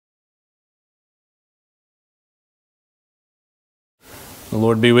The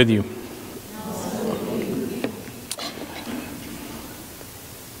Lord be with you.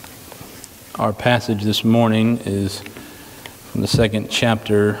 Our passage this morning is from the second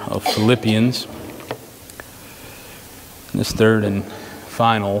chapter of Philippians. This third and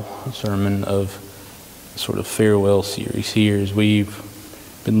final sermon of sort of farewell series here, as we've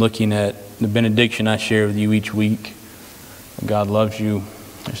been looking at the benediction I share with you each week. God loves you.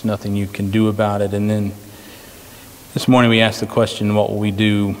 There's nothing you can do about it. And then this morning we ask the question, what will we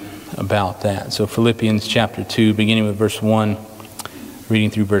do about that? So Philippians chapter 2, beginning with verse 1, reading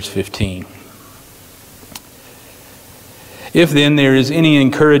through verse 15. If then there is any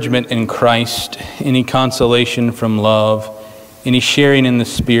encouragement in Christ, any consolation from love, any sharing in the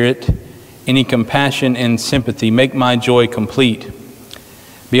Spirit, any compassion and sympathy, make my joy complete.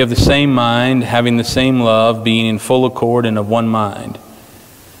 Be of the same mind, having the same love, being in full accord and of one mind.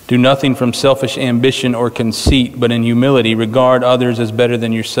 Do nothing from selfish ambition or conceit, but in humility regard others as better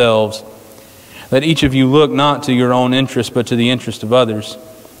than yourselves. Let each of you look not to your own interest, but to the interest of others.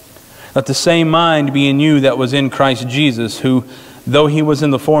 Let the same mind be in you that was in Christ Jesus, who, though he was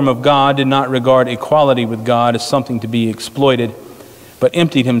in the form of God, did not regard equality with God as something to be exploited, but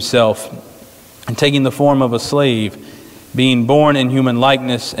emptied himself, and taking the form of a slave, being born in human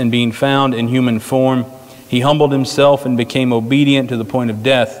likeness and being found in human form, he humbled himself and became obedient to the point of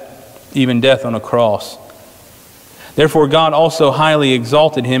death, even death on a cross. Therefore God also highly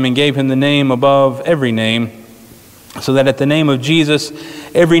exalted him and gave him the name above every name, so that at the name of Jesus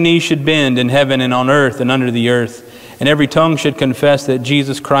every knee should bend in heaven and on earth and under the earth, and every tongue should confess that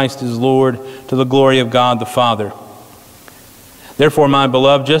Jesus Christ is Lord, to the glory of God the Father. Therefore, my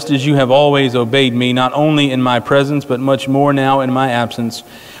beloved, just as you have always obeyed me, not only in my presence, but much more now in my absence,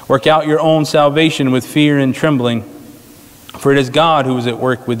 work out your own salvation with fear and trembling. For it is God who is at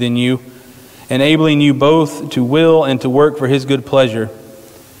work within you, enabling you both to will and to work for his good pleasure.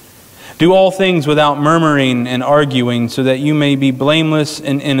 Do all things without murmuring and arguing, so that you may be blameless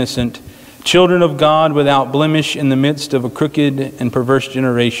and innocent, children of God without blemish in the midst of a crooked and perverse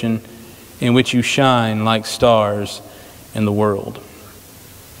generation, in which you shine like stars in the world.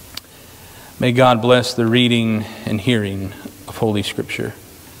 May God bless the reading and hearing of Holy Scripture.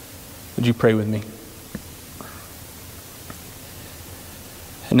 Would you pray with me?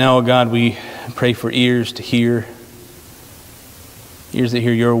 And now, O God, we pray for ears to hear, ears that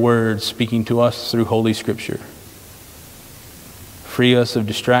hear your words speaking to us through Holy Scripture. Free us of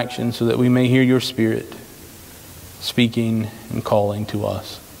distraction so that we may hear your Spirit speaking and calling to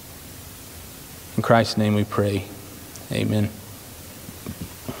us. In Christ's name we pray. Amen.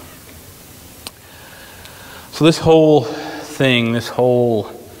 So this whole thing, this whole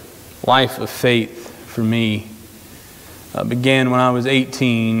life of faith for me began when I was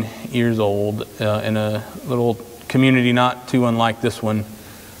 18 years old in a little community not too unlike this one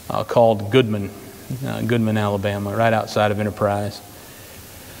called Goodman, Alabama, right outside of Enterprise.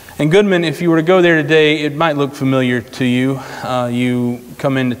 And Goodman, if you were to go there today, it might look familiar to you. You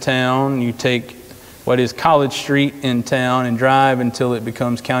come into town, you take what is College Street in town and drive until it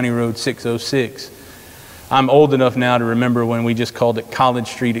becomes County Road 606. I'm old enough now to remember when we just called it College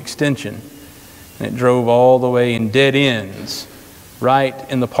Street Extension. And it drove all the way in dead ends right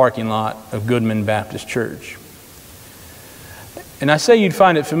in the parking lot of Goodman Baptist Church. And I say you'd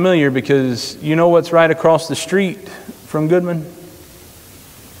find it familiar because you know what's right across the street from Goodman?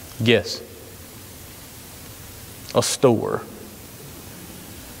 Guess. A store.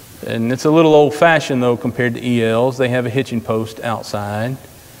 And it's a little old-fashioned, though, compared to EL's. They have a hitching post outside.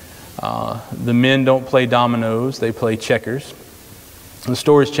 The men don't play dominoes. They play checkers. The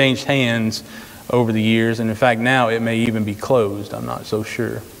store has changed hands over the years, and in fact, now it may even be closed. I'm not so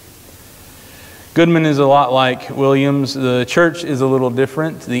sure. Goodman is a lot like Williams. The church is a little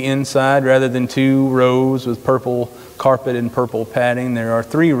different. The inside, rather than 2 rows with purple carpet and purple padding, there are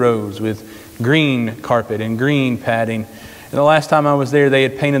 3 rows with green carpet and green padding. And the last time I was there, they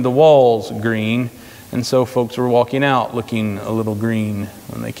had painted the walls green, and so folks were walking out looking a little green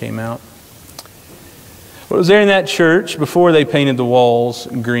when they came out. But it was there in that church, before they painted the walls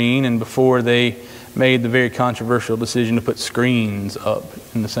green and before they made the very controversial decision to put screens up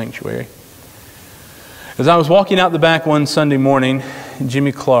in the sanctuary. As I was walking out the back one Sunday morning,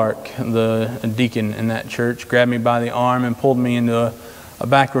 Jimmy Clark, the deacon in that church, grabbed me by the arm and pulled me into a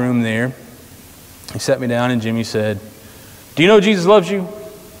back room there. He sat me down and Jimmy said, "Do you know Jesus loves you?"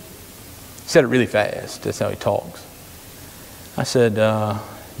 He said it really fast. That's how he talks. I said,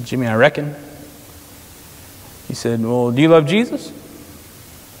 "Jimmy, I reckon." He said, "Well, do you love Jesus?"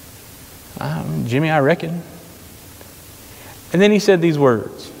 "Jimmy, I reckon." And then he said these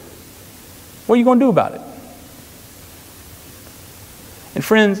words, "What are you going to do about it?" And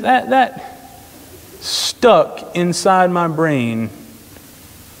friends, that stuck inside my brain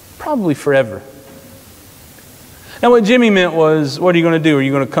probably forever. Now what Jimmy meant was, what are you going to do? Are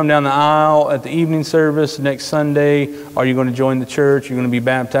you going to come down the aisle at the evening service next Sunday? Are you going to join the church? Are you going to be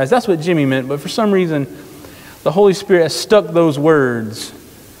baptized? That's what Jimmy meant, but for some reason, the Holy Spirit has stuck those words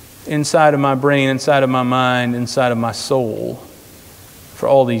inside of my brain, inside of my mind, inside of my soul for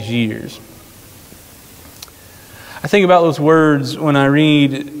all these years. I think about those words when I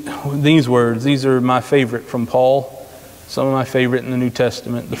read these words. These are my favorite from Paul, some of my favorite in the New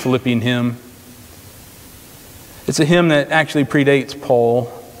Testament, the Philippian hymn. It's a hymn that actually predates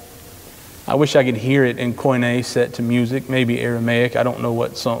Paul. I wish I could hear it in Koine set to music, maybe Aramaic. I don't know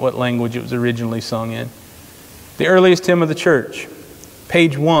what language it was originally sung in. The earliest hymn of the church,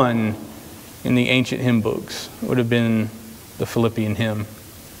 page 1 in the ancient hymn books, would have been the Philippian hymn.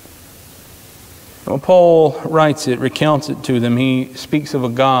 When Paul writes it, recounts it to them, he speaks of a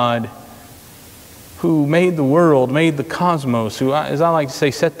God who made the world, made the cosmos, who, as I like to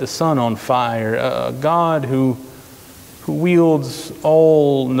say, set the sun on fire, a God who wields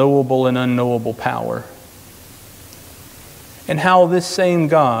all knowable and unknowable power. And how this same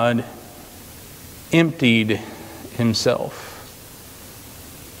God emptied himself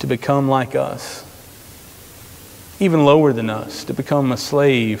to become like us, even lower than us, to become a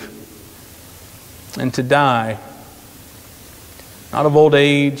slave and to die, not of old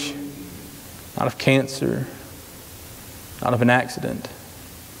age, not of cancer, not of an accident,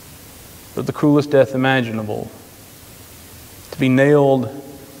 but the cruelest death imaginable, to be nailed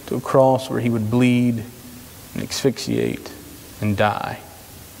to a cross where he would bleed and asphyxiate and die.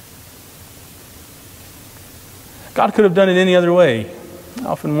 God could have done it any other way. I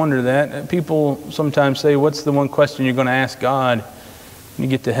often wonder that. People sometimes say, what's the one question you're going to ask God when you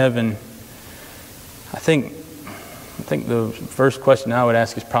get to heaven? I think the first question I would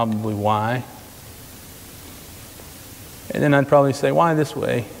ask is probably why. And then I'd probably say, why this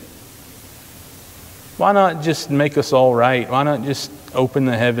way? Why not just make us all right? Why not just open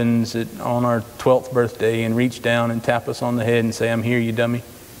the heavens on our 12th birthday and reach down and tap us on the head and say, I'm here, you dummy?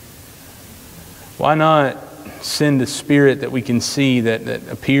 Why not send a spirit that we can see that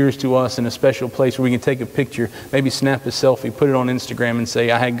appears to us in a special place where we can take a picture, maybe snap a selfie, put it on Instagram and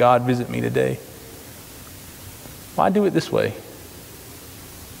say, I had God visit me today? Why do it this way?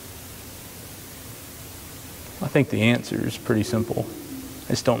 I think the answer is pretty simple.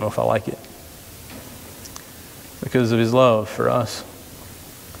 I just don't know if I like it. Because of his love for us.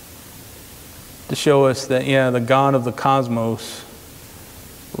 To show us that, yeah, the God of the cosmos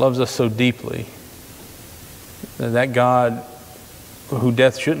loves us so deeply. That God who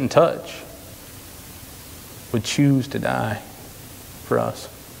death shouldn't touch would choose to die for us.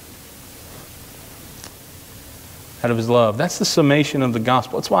 Out of his love. That's the summation of the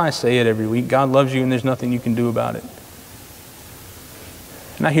gospel. That's why I say it every week. God loves you and there's nothing you can do about it.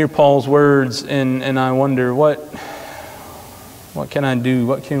 And I hear Paul's words and I wonder, what can I do?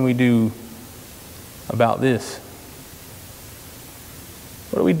 What can we do about this?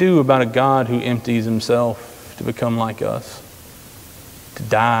 What do we do about a God who empties himself to become like us? To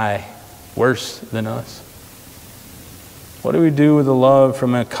die worse than us? What do we do with the love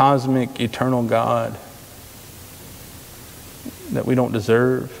from a cosmic, eternal God that we don't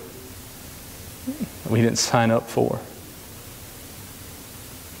deserve, that we didn't sign up for?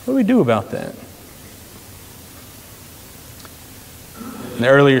 What do we do about that? In the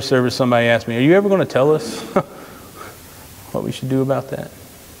earlier service, somebody asked me, are you ever going to tell us what we should do about that?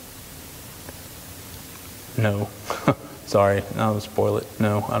 No. Sorry, I will spoil it.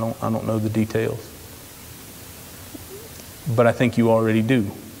 No, I don't know the details. But I think you already do.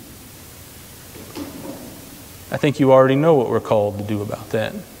 I think you already know what we're called to do about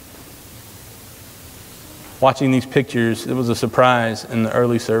that. Watching these pictures, it was a surprise in the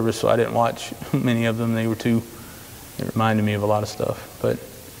early service, so I didn't watch many of them. They reminded me of a lot of stuff. But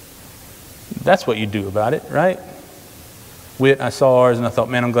that's what you do about it, right? I saw ours and I thought,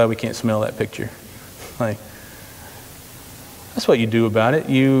 man, I'm glad we can't smell that picture. That's what you do about it.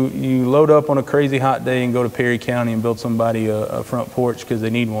 You load up on a crazy hot day and go to Perry County and build somebody a front porch because they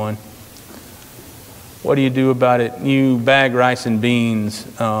need one. What do you do about it? You bag rice and beans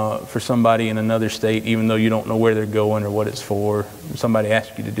for somebody in another state, even though you don't know where they're going or what it's for. Somebody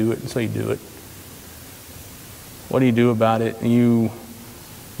asks you to do it, and so you do it. What do you do about it? You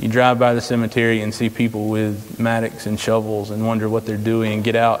drive by the cemetery and see people with mattocks and shovels and wonder what they're doing, and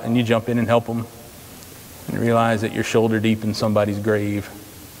get out and you jump in and help them and realize that you're shoulder deep in somebody's grave.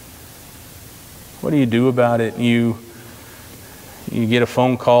 What do you do about it? You get a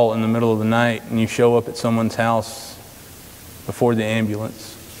phone call in the middle of the night and you show up at someone's house before the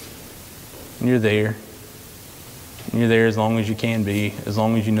ambulance. And you're there. And you're there as long as you can be, as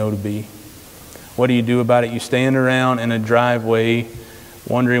long as you know to be. What do you do about it? You stand around in a driveway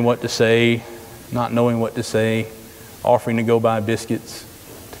wondering what to say, not knowing what to say, offering to go buy biscuits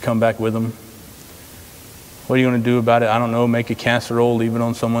to come back with them. What are you going to do about it? I don't know. Make a casserole, leave it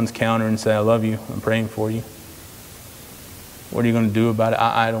on someone's counter and say, I love you, I'm praying for you. What are you going to do about it?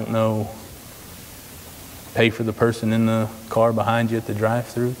 I don't know. Pay for the person in the car behind you at the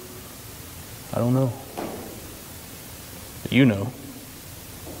drive-thru? I don't know. But you know.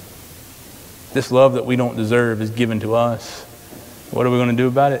 This love that we don't deserve is given to us. What are we going to do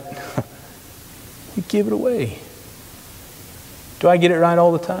about it? We give it away. Do I get it right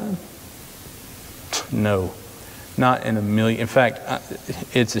all the time? No, not in a million. In fact,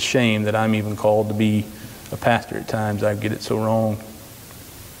 it's a shame that I'm even called to be a pastor at times. I get it so wrong.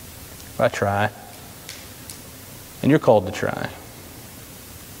 I try. And you're called to try.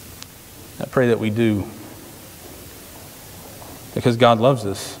 I pray that we do. Because God loves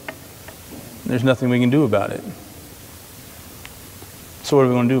us. There's nothing we can do about it. So what are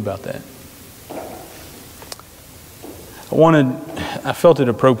we going to do about that? I felt it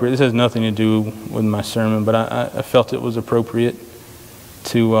appropriate. This has nothing to do with my sermon, but I felt it was appropriate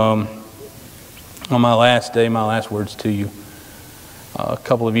to, on my last day, my last words to you. A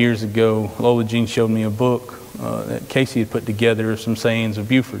couple of years ago, Lola Jean showed me a book that Casey had put together of some sayings of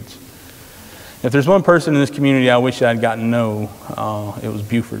Buford's. If there's one person in this community I wish I'd gotten to know, it was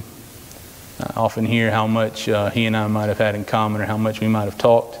Buford. I often hear how much he and I might have had in common or how much we might have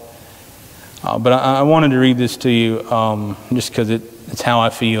talked. But I wanted to read this to you just because it's how I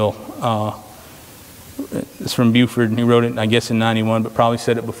feel. It's from Buford, and he wrote it, I guess, in 91, but probably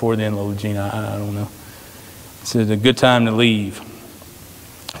said it before then, Lola Jean. I don't know. It says, a good time to leave.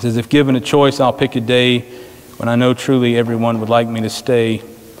 It says, if given a choice, I'll pick a day when I know truly everyone would like me to stay.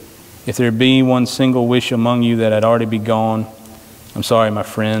 If there be one single wish among you that I'd already be gone, I'm sorry, my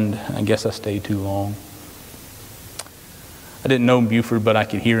friend, I guess I stayed too long. I didn't know Buford, but I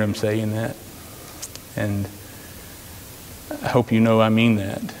could hear him saying that. And I hope you know I mean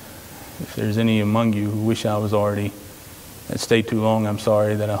that. If there's any among you who wish I was already, that stayed too long, I'm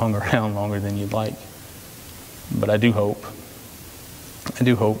sorry that I hung around longer than you'd like. But I do hope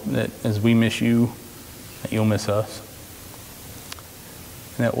that as we miss you, that you'll miss us.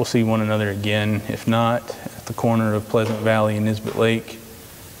 And that we'll see one another again, if not at the corner of Pleasant Valley and Nisbet Lake,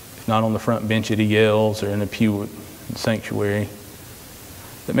 if not on the front bench at EL's or in a pew at the sanctuary,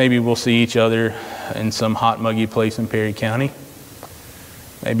 that maybe we'll see each other in some hot, muggy place in Perry County.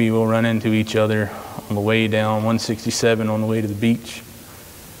 Maybe we'll run into each other on the way down 167 on the way to the beach.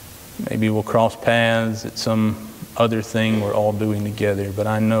 Maybe we'll cross paths at some other thing we're all doing together. But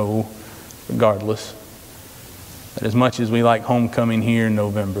I know, regardless, that as much as we like homecoming here in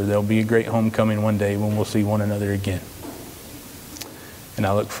November, there'll be a great homecoming one day when we'll see one another again. And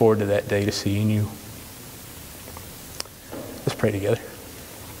I look forward to that day to seeing you. Let's pray together.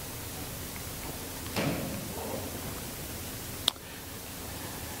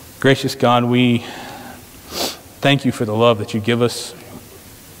 Gracious God, we thank you for the love that you give us.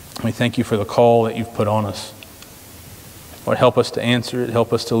 We thank you for the call that you've put on us. Lord, help us to answer it.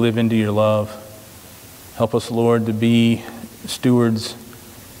 Help us to live into your love. Help us, Lord, to be stewards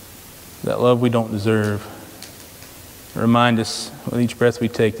of that love we don't deserve. Remind us with each breath we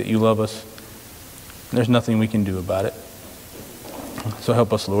take that you love us. And there's nothing we can do about it. So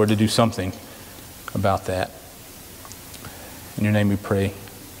help us, Lord, to do something about that. In your name we pray.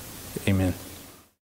 Amen.